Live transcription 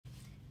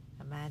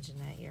imagine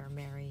that you're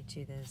married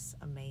to this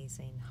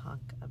amazing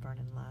hunk of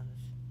burning love.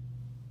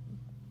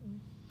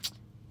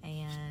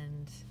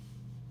 And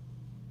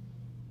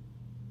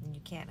you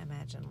can't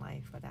imagine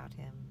life without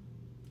him.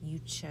 You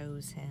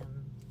chose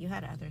him. You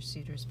had other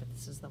suitors, but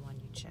this is the one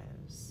you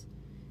chose.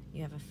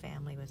 You have a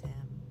family with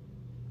him.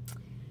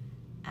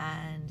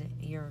 And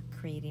you're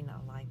creating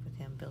a life with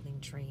him, building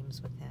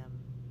dreams with him.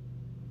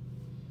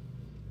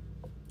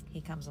 He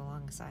comes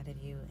alongside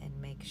of you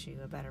and makes you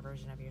a better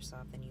version of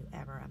yourself than you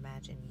ever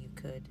imagined you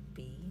could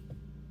be.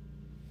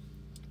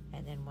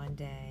 And then one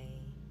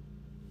day,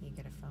 you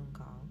get a phone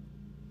call,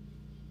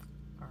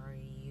 or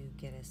you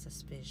get a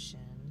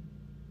suspicion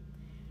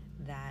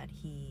that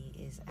he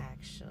is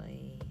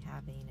actually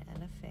having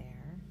an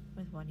affair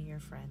with one of your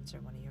friends or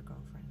one of your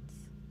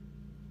girlfriends.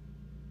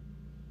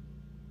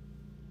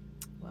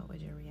 What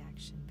would your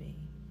reaction be?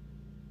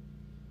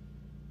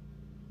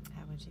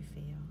 How would you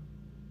feel?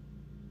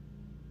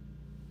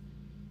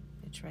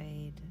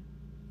 Betrayed,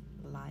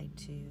 lied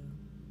to,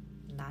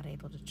 not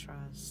able to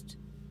trust.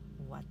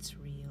 What's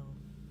real?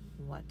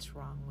 What's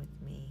wrong with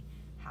me?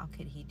 How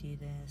could he do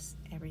this?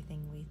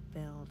 Everything we've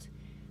built.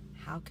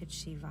 How could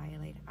she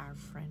violate our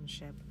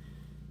friendship?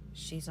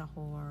 She's a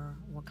whore.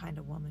 What kind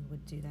of woman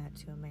would do that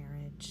to a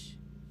marriage?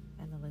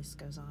 And the list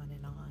goes on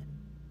and on.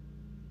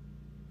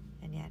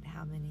 And yet,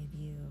 how many of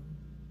you,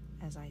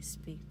 as I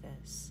speak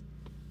this,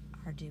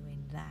 are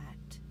doing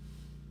that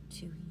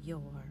to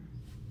your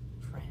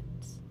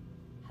friend's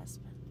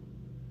husband?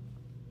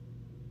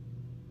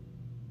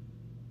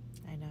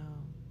 I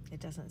know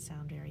it doesn't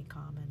sound very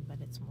common, but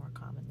it's more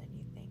common than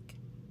you think.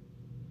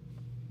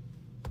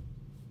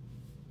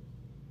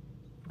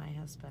 My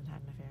husband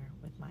had an affair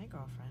with my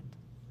girlfriend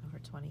over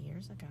 20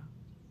 years ago.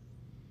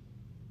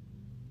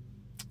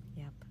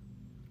 Yep.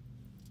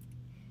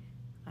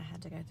 I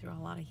had to go through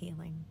a lot of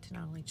healing to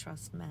not only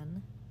trust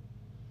men,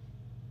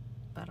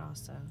 but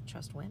also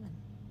trust women.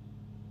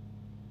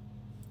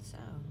 So,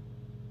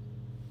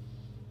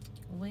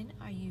 when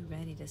are you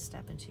ready to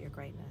step into your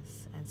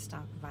greatness and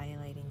stop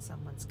violating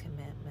someone's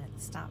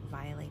commitment? Stop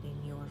violating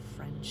your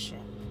friendship.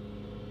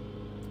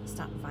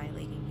 Stop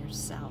violating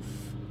yourself.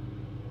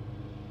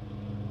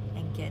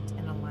 And get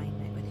in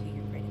alignment with who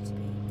you're created to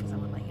be. Because I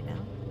want to let you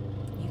know,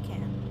 you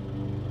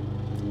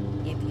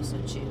can, if you so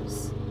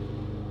choose.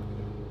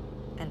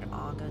 And it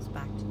all goes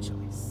back to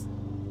choice.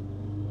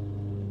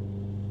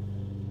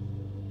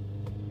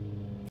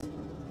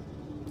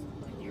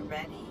 When you're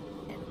ready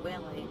and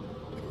willing,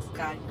 because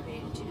God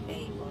created you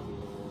able,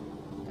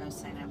 go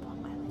sign up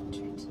on my link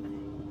tree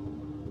today.